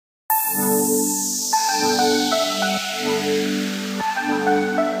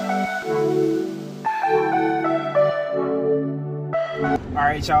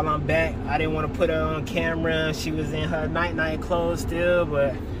Alright, y'all, I'm back. I didn't want to put her on camera. She was in her night clothes still,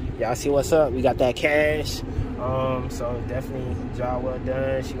 but y'all see what's up. We got that cash. So definitely job well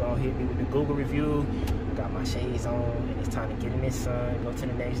done. She gonna hit me with the Google review. Got my shades on, and it's time to get in this sun, go to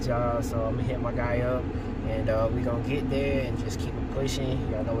the next job. So I'm gonna hit my guy up, and we gonna get there and just keep it pushing.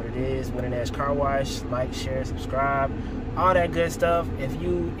 Y'all know what it is. Edge Carwash. Like, share, subscribe, all that good stuff. If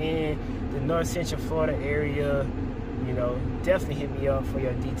you in the North Central Florida area, you know, definitely hit me up for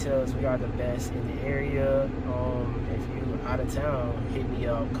your details. We are the best in the area. If you out of town, hit me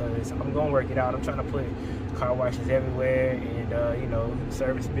up, because I'm gonna work it out. I'm trying to put car washes everywhere, and you know,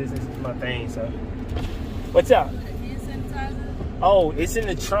 service business is my thing. So what's up? Hand sanitizer? Oh, it's in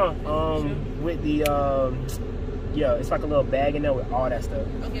the trunk. With the yeah, it's like a little bag in there with all that stuff.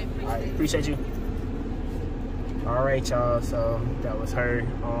 Okay, all right, appreciate you. All right, y'all, so that was her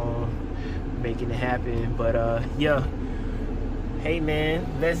making it happen. But yeah, hey man,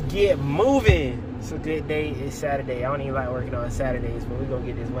 let's get moving. It's a good day. It's Saturday. I don't even like working on Saturdays, but we're gonna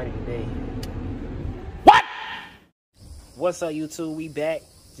get this money today. What? What's up, YouTube? We back.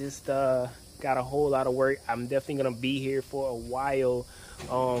 Just got a whole lot of work. I'm definitely gonna be here for a while.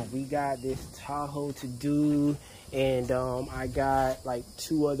 We got this Tahoe to do, and I got like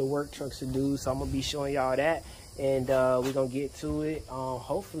 2 other work trucks to do, so I'm gonna be showing y'all that, and we're gonna get to it.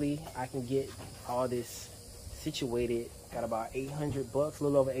 Hopefully I can get all this situated. Got about 800 bucks, a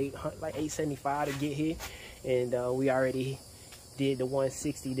little over 800, like 875 to get here, and we already did the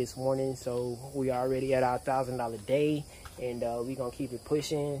 160 this morning, so we already at our $1,000 day, and we gonna keep it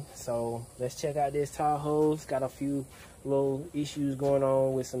pushing. So let's check out this Tahoe. It's got a few little issues going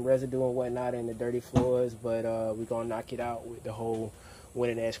on with some residue and whatnot in the dirty floors, but we're gonna knock it out with the whole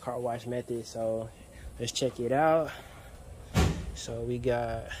Edge car wash method. So let's check it out. So we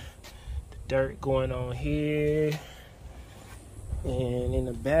got the dirt going on here, and in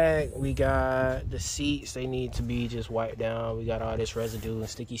the back we got the seats. They need to be just wiped down. We got all this residue and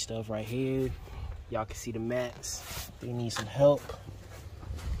sticky stuff right here. Y'all can see the mats. They need some help.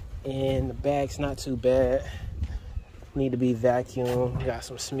 And the back's not too bad. Need to be vacuumed. Got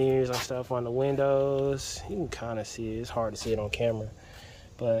some smears and stuff on the windows. You can kind of see it. It's hard to see it on camera,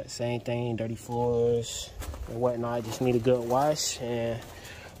 but same thing, dirty floors and whatnot. Just need a good wash and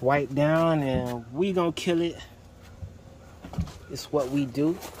wipe down, and we gonna kill it. It's what we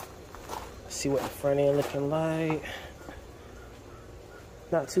do. See what the front end looking like.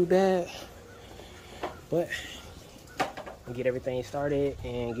 Not too bad, but we'll get everything started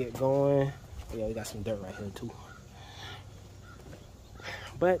and get going. Yeah, we got some dirt right here too.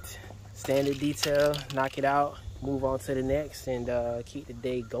 But standard detail, knock it out, move on to the next, and keep the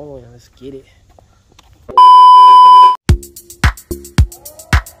day going. Let's get it.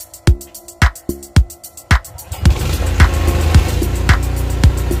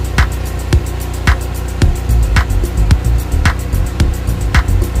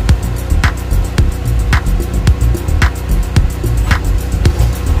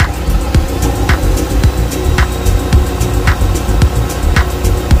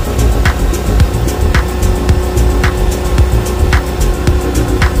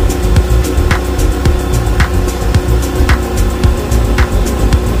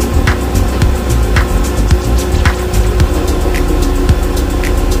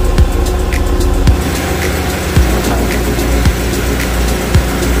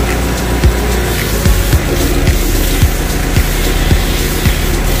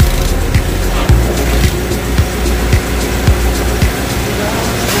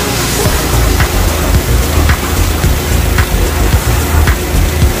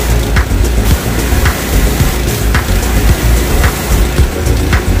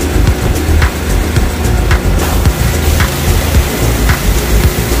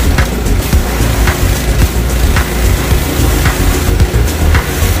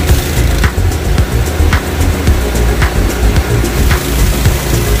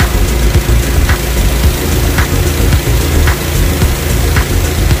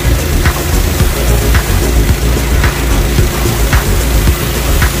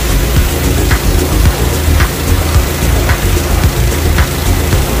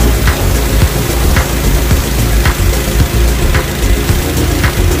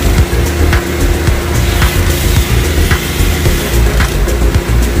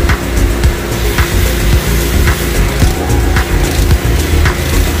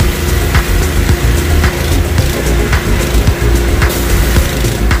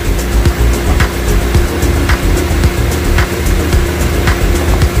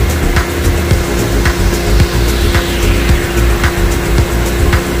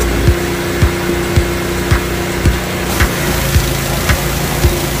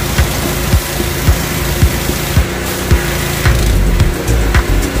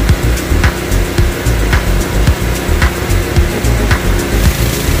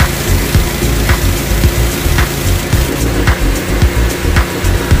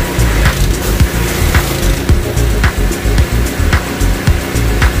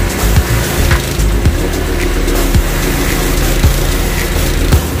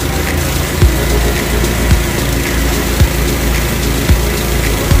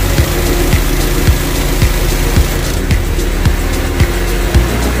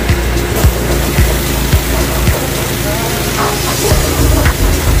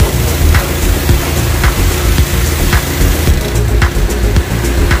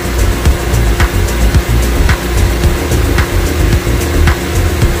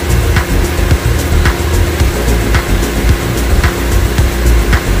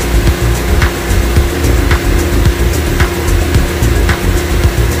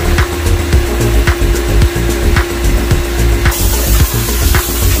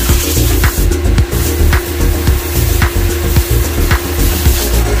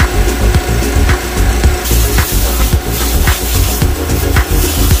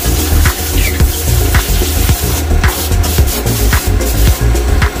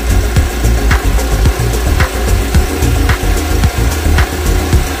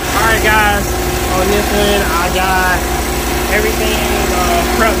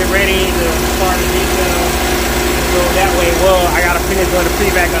 ready to start the detail. So that way, well, I gotta finish doing the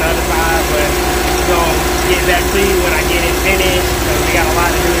pre-back on the other side, but we're gonna get that pre when I get it finished. So we got a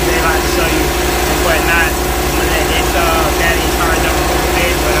lot to do today, a lot to show you and whatnot. I'm gonna let this daddy charge up a little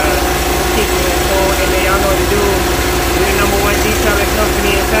bit, but keep it cool. And then y'all know what to do. We're the #1 detailing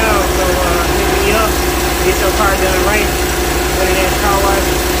company in town, so hit me up, get your car done right. Put it in car wash.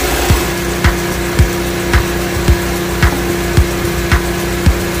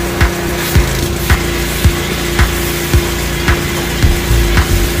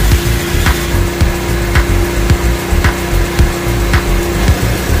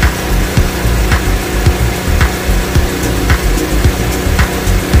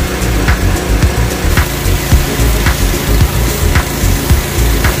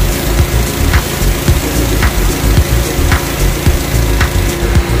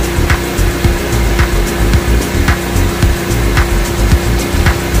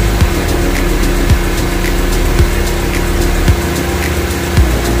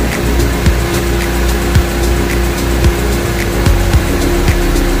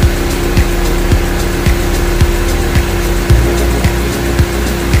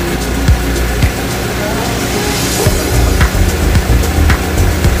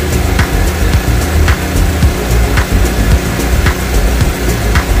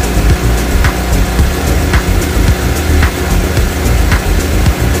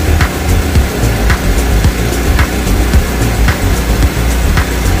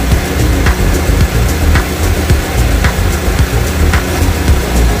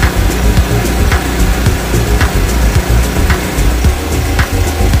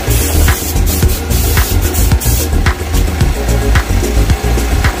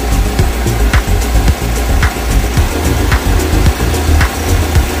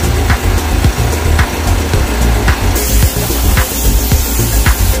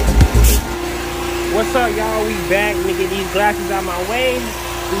 What's up, y'all? We back. Let me get these glasses out my way.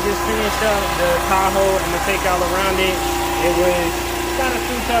 We just finished up the Tahoe. I'm gonna take y'all around it. It was kind of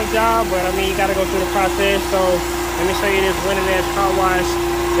too tough job, but I mean, you gotta go through the process. So let me show you this Edge Carwash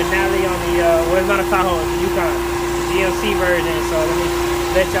finale on the well, it's not a Tahoe, it's a Yukon, the GMC version. So let me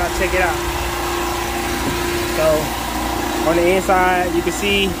let y'all check it out. So on the inside, you can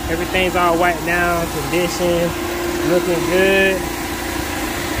see everything's all wiped down, conditioned, looking good.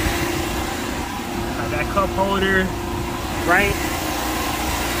 That cup holder, right?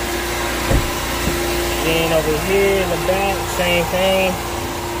 Then over here in the back, same thing.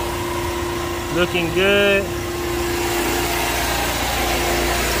 Looking good.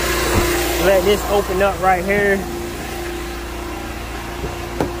 Let this open up right here.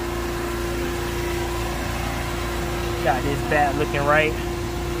 Got this back looking right.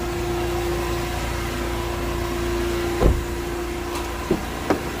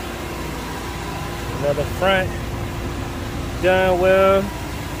 Another front, done well.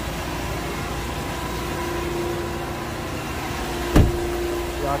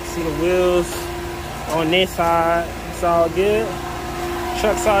 Y'all can see the wheels on this side. It's all good.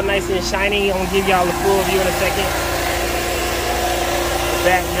 Truck's all nice and shiny. I'm gonna give y'all a full view in a second. The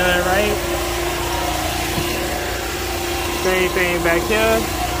back done right. Same thing back here.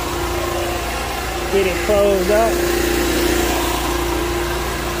 Get it closed up.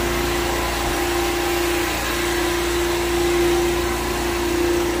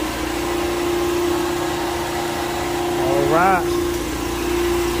 Right.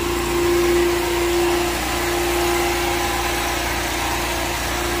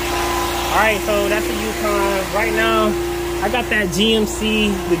 Alright, so that's a Yukon. Right now, I got that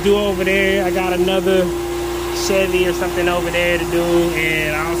GMC to do over there. I got another Chevy or something over there to do.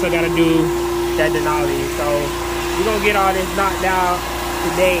 And I also got to do that Denali. So, we're going to get all this knocked out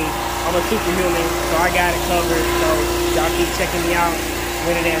today. I'm a superhuman, so I got it covered. So, y'all keep checking me out.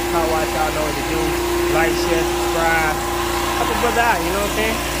 Edge Carwash, y'all know what to do. Like, share, subscribe. Help a brother out, you know what I'm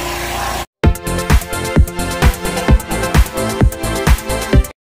saying?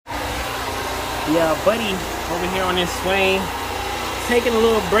 Yeah, buddy over here on this swing, taking a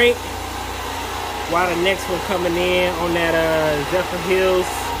little break while the next one coming in on that Zephyr Hills.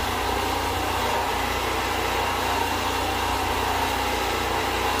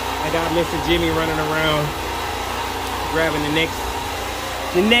 I got Mr. Jimmy running around grabbing the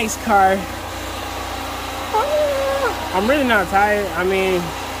next car. I'm really not tired. I mean,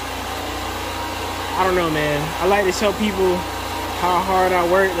 I don't know, man. I like to show people how hard I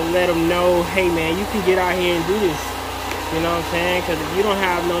work to let them know, hey, man, you can get out here and do this. You know what I'm saying? Because if you don't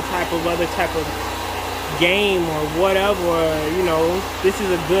have no type of other type of game or whatever, you know, this is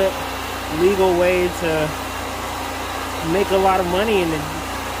a good legal way to make a lot of money in the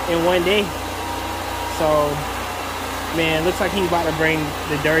in one day. So, man, looks like he's about to bring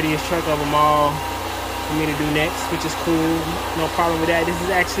the dirtiest truck of them all for me to do next, which is cool. No problem with that. This is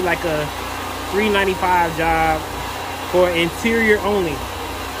actually like a $395 job for interior only.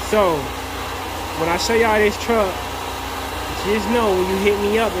 So, when I show y'all this truck, just know when you hit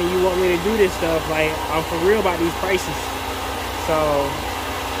me up and you want me to do this stuff, like, I'm for real about these prices. So,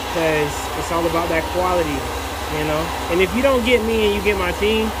 because it's all about that quality, you know. And if you don't get me and you get my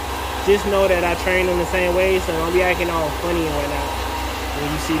team, just know that I train them the same way, so don't be acting all funny and whatnot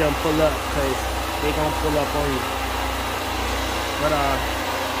when you see them pull up, because they gonna pull up on you. But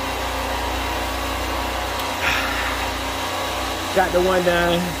got the one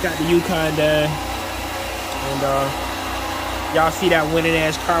done, got the Yukon done, and y'all see that winning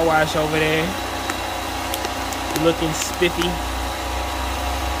Edge car wash over there, looking spiffy.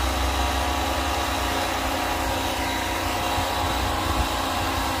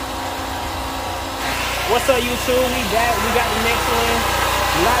 What's up, YouTube? We back. We got the next one.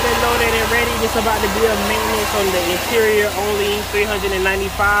 Loaded, loaded, and ready. This about to be a maintenance on the interior only,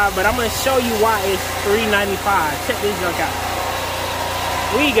 $395. But I'm gonna show you why it's $395. Check this junk out.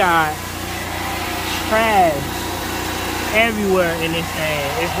 We got trash everywhere in this thing.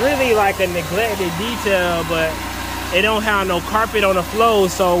 It's really like a neglected detail, but it don't have no carpet on the floor,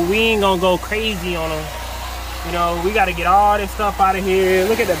 so we ain't gonna go crazy on them. You know, we gotta get all this stuff out of here.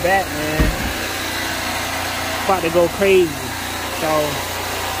 Look at the back, man. About to go crazy. So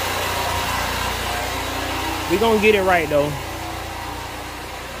we gonna get it right though.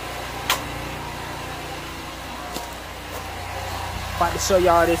 About to show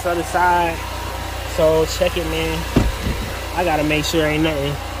y'all this other side, so check it, man. I gotta make sure ain't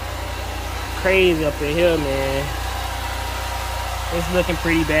nothing crazy up in here, man. It's looking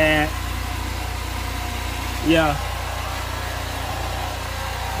pretty bad. Yeah,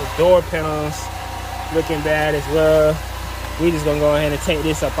 the door panels looking bad as well. We just gonna go ahead and take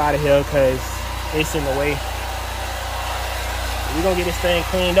this up out of here because it's in the way. We're gonna get this thing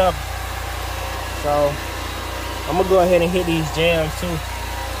cleaned up. So I'm gonna go ahead and hit these jams too.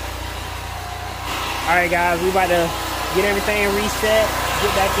 All right, guys, we about to get everything reset,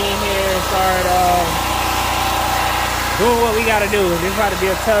 get back in here and start doing what we gotta do. This is about to be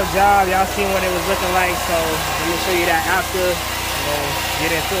a tough job. Y'all seen what it was looking like, so let me show you that after and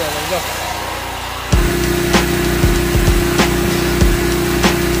get into it. Let's go.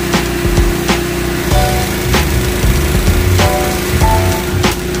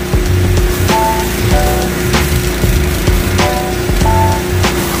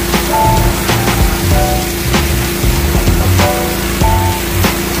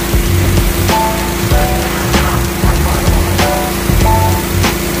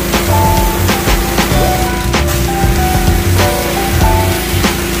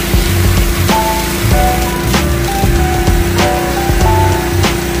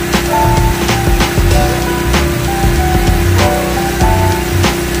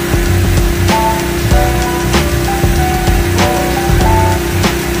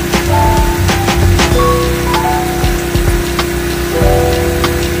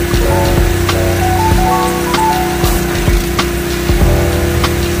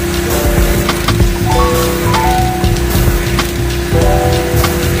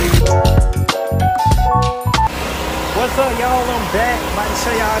 What's up, y'all? I'm back. About to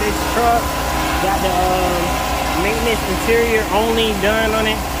show y'all this truck. Got the maintenance interior only done on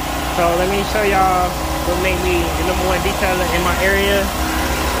it. So let me show y'all what made me a little more detail in my area.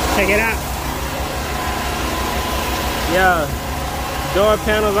 Check it out. Yeah, door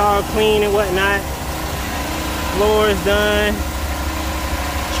panels all clean and whatnot. Floors done.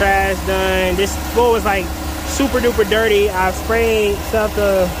 Trash done. This floor was like super duper dirty. I sprayed stuff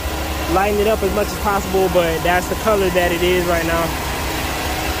to lighten it up as much as possible, but that's the color that it is right now.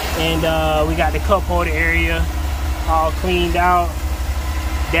 And we got the cup holder area all cleaned out.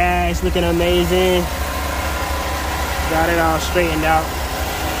 Dash looking amazing. Got it all straightened out.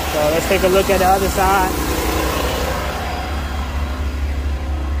 So let's take a look at the other side.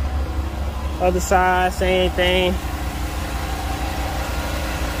 Other side, same thing.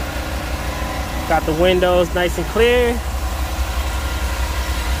 Got the windows nice and clear.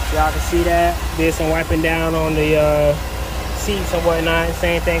 Y'all can see that. Did some wiping down on the seats and whatnot.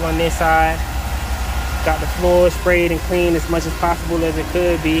 Same thing on this side. Got the floor sprayed and cleaned as much as possible as it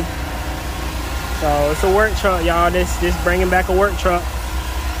could be. So it's a work truck, y'all. This bringing back a work truck.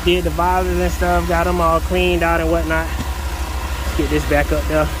 Did the visors and stuff. Got them all cleaned out and whatnot. Let's get this back up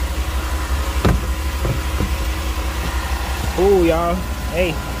there. Ooh, y'all.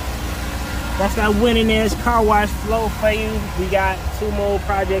 Hey, That's that winning Edge car wash flow for you. We got 2 more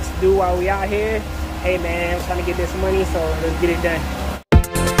projects to do while we out here. Hey man, I'm trying to get this money, so let's get it done.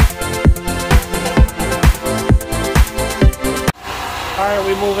 Alright,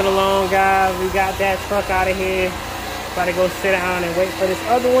 we're moving along, guys. We got that truck out of here. About to go sit down and wait for this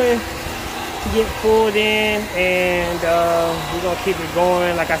other one to get pulled in, and we're gonna keep it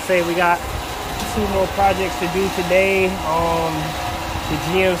going. Like I say, we got 2 more projects to do today. The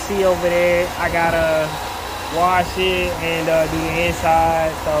GMC over there, I gotta wash it and do the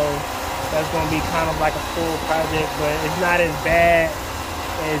inside, so that's gonna be kind of like a full project, but it's not as bad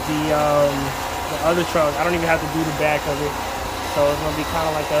as the other truck. I don't even have to do the back of it, so it's gonna be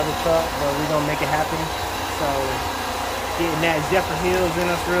kind of like the other truck, but we're gonna make it happen. So getting that Zephyr Hills in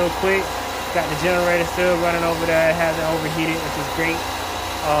us real quick. Got the generator still running over there, hasn't overheated, which is great.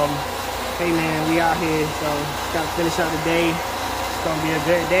 Hey man, we out here, so got to finish out the day. It's gonna be a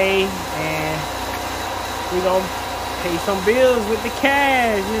good day, and we gonna pay some bills with the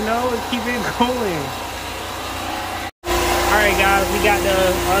cash, you know, and keep it going. All right, guys, we got the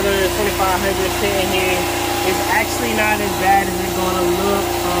other 2500 sitting here. It's actually not as bad as it's gonna look.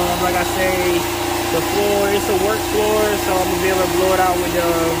 Like I say, the floor, it's a work floor, so I'm gonna be able to blow it out with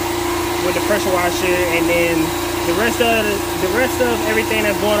the pressure washer, and then the rest of everything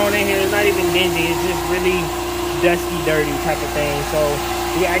that's going on in here is not even dingy. It's just really dusty, dirty type of thing. So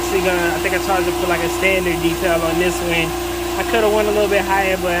we actually gonna, I think I charged to put like a standard detail on this one. I could have went a little bit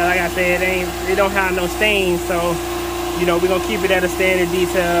higher, but like I said, it don't have no stains, so you know, we're gonna keep it at a standard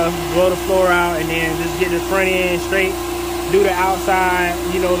detail, blow the floor out, and then just get the front end straight, do the outside,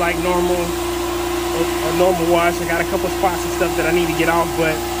 you know, like normal. A normal wash. I got a couple spots and stuff that I need to get off,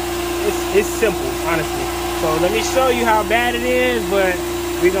 but it's simple, honestly. So let me show you how bad it is, but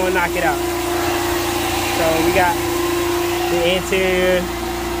we're gonna knock it out. So we got the interior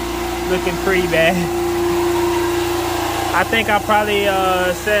looking pretty bad. I think I probably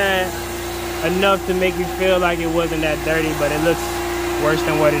said enough to make me feel like it wasn't that dirty, but it looks worse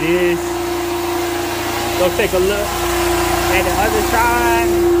than what it is. Go take a look at the other side.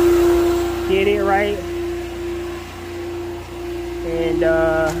 Get it right, and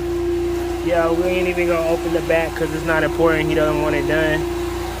yeah, we ain't even gonna open the back because it's not important. He doesn't want it done.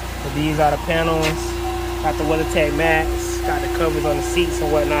 But these are the panels. Got the WeatherTech mats, got the covers on the seats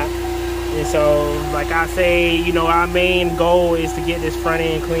and whatnot. And so, like I say, you know, our main goal is to get this front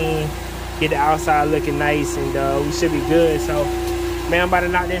end clean, get the outside looking nice, and we should be good. So, man, I'm about to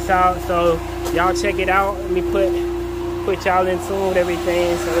knock this out. So y'all check it out. Let me put y'all in tune with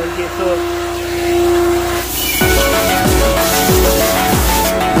everything, so let's get to it.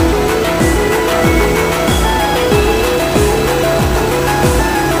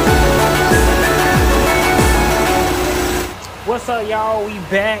 What's up, y'all? We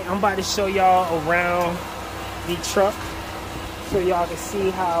back. I'm about to show y'all around the truck so y'all can see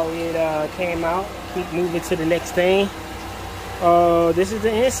how it came out. Keep moving to the next thing. This is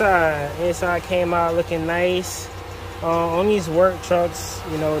the inside. Inside came out looking nice. On these work trucks,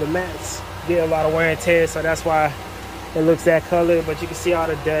 you know, the mats did a lot of wear and tear, so that's why it looks that color, but you can see all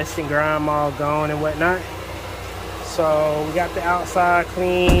the dust and grime all gone and whatnot. So we got the outside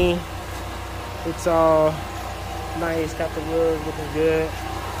clean. It's all nice. Got the wheels looking good.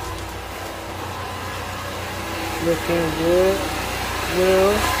 Looking good.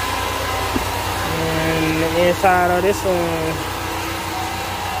 Wheels. And the inside of this one,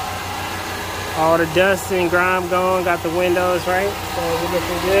 all the dust and grime gone. Got the windows right, so we're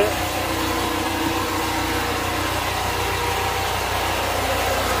looking good.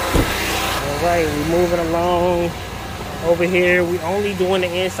 All right, we're moving along over here. We only doing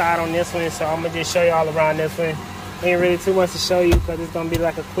the inside on this one, so I'm gonna just show y'all around this one. Ain't really too much to show you because it's gonna be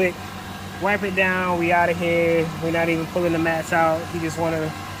like a quick wipe it down. We out of here. We're not even pulling the mats out. We just want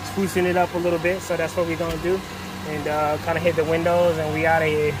to sprucing it up a little bit, so that's what we're gonna do, and kind of hit the windows, and we out of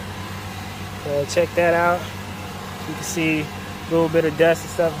here. So check that out. You can see a little bit of dust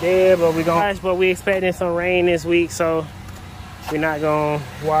and stuff there, but we expecting some rain this week, so we're not gonna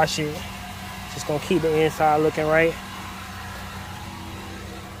wash it. Just gonna keep the inside looking right.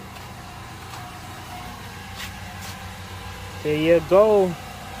 There you go.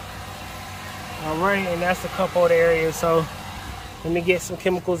 All right, and that's a couple of the areas. So let me get some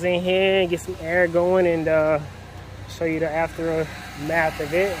chemicals in here and get some air going, and show you the aftermath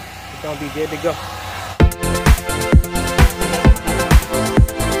of it. It's gonna be good to go.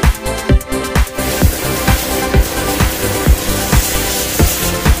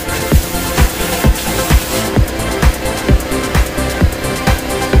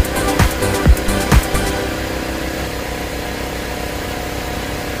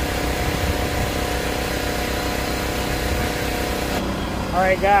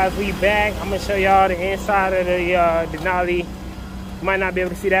 Alright guys, we back. I'm gonna show y'all the inside of the Denali. You might not be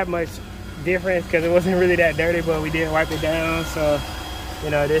able to see that much difference because it wasn't really that dirty, but we did wipe it down. So, you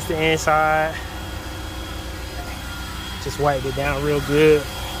know, this the inside. Just wiped it down real good.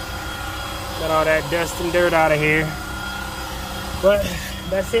 Got all that dust and dirt out of here. But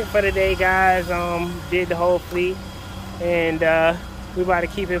that's it for today, guys. Did the whole fleet, and we about to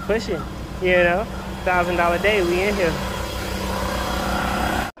keep it pushing. You know, $1,000 day. We in here.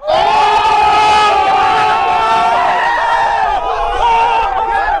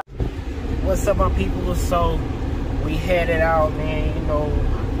 What's up, my people? So we headed out, man. You know,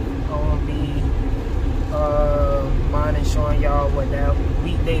 I'm gonna be mine and showing y'all what that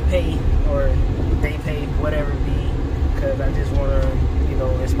weekday pay or day pay, whatever it be, because I just want to, you know,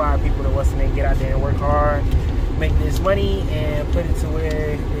 inspire people to what's name, get out there and work hard, make this money, and put it to where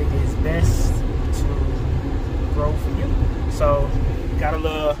it is best to grow for you. So got a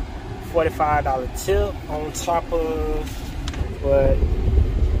little $45 tip on top of what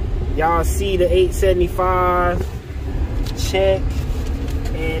y'all see, the $875 check,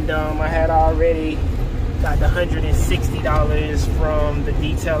 and I had already got the $160 from the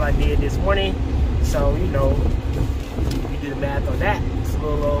detail I did this morning. So, you know, you do the math on that, it's a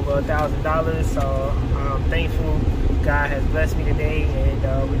little over $1,000. So I'm thankful God has blessed me today, and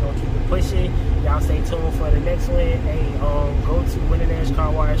we're gonna keep it pushing. Y'all stay tuned for the next one. Hey, go to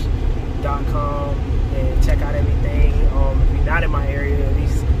edgecarwash.com and check out everything. If you're not in my area, at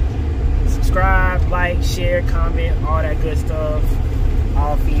least subscribe, like, share, comment, all that good stuff.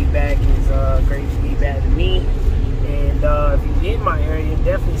 All feedback is great feedback to me. And if you're in my area,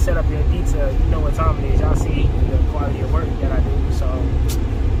 definitely set up your detail. You know what time it is. Y'all see the quality of work that I do. So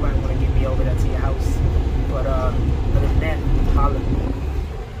you might want to get me over there to your house. But